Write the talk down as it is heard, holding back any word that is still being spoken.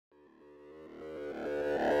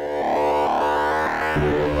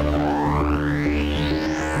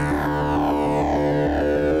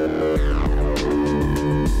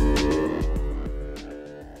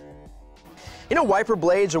You know, wiper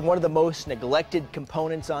blades are one of the most neglected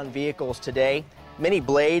components on vehicles today. Many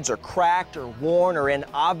blades are cracked or worn or in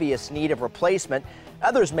obvious need of replacement.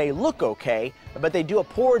 Others may look okay, but they do a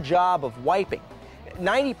poor job of wiping.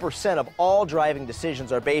 90% of all driving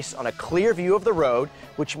decisions are based on a clear view of the road,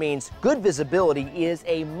 which means good visibility is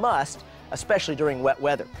a must, especially during wet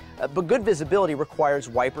weather. But good visibility requires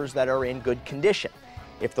wipers that are in good condition.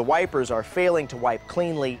 If the wipers are failing to wipe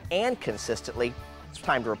cleanly and consistently, it's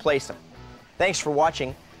time to replace them. Thanks for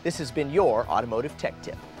watching. This has been your Automotive Tech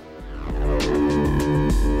Tip.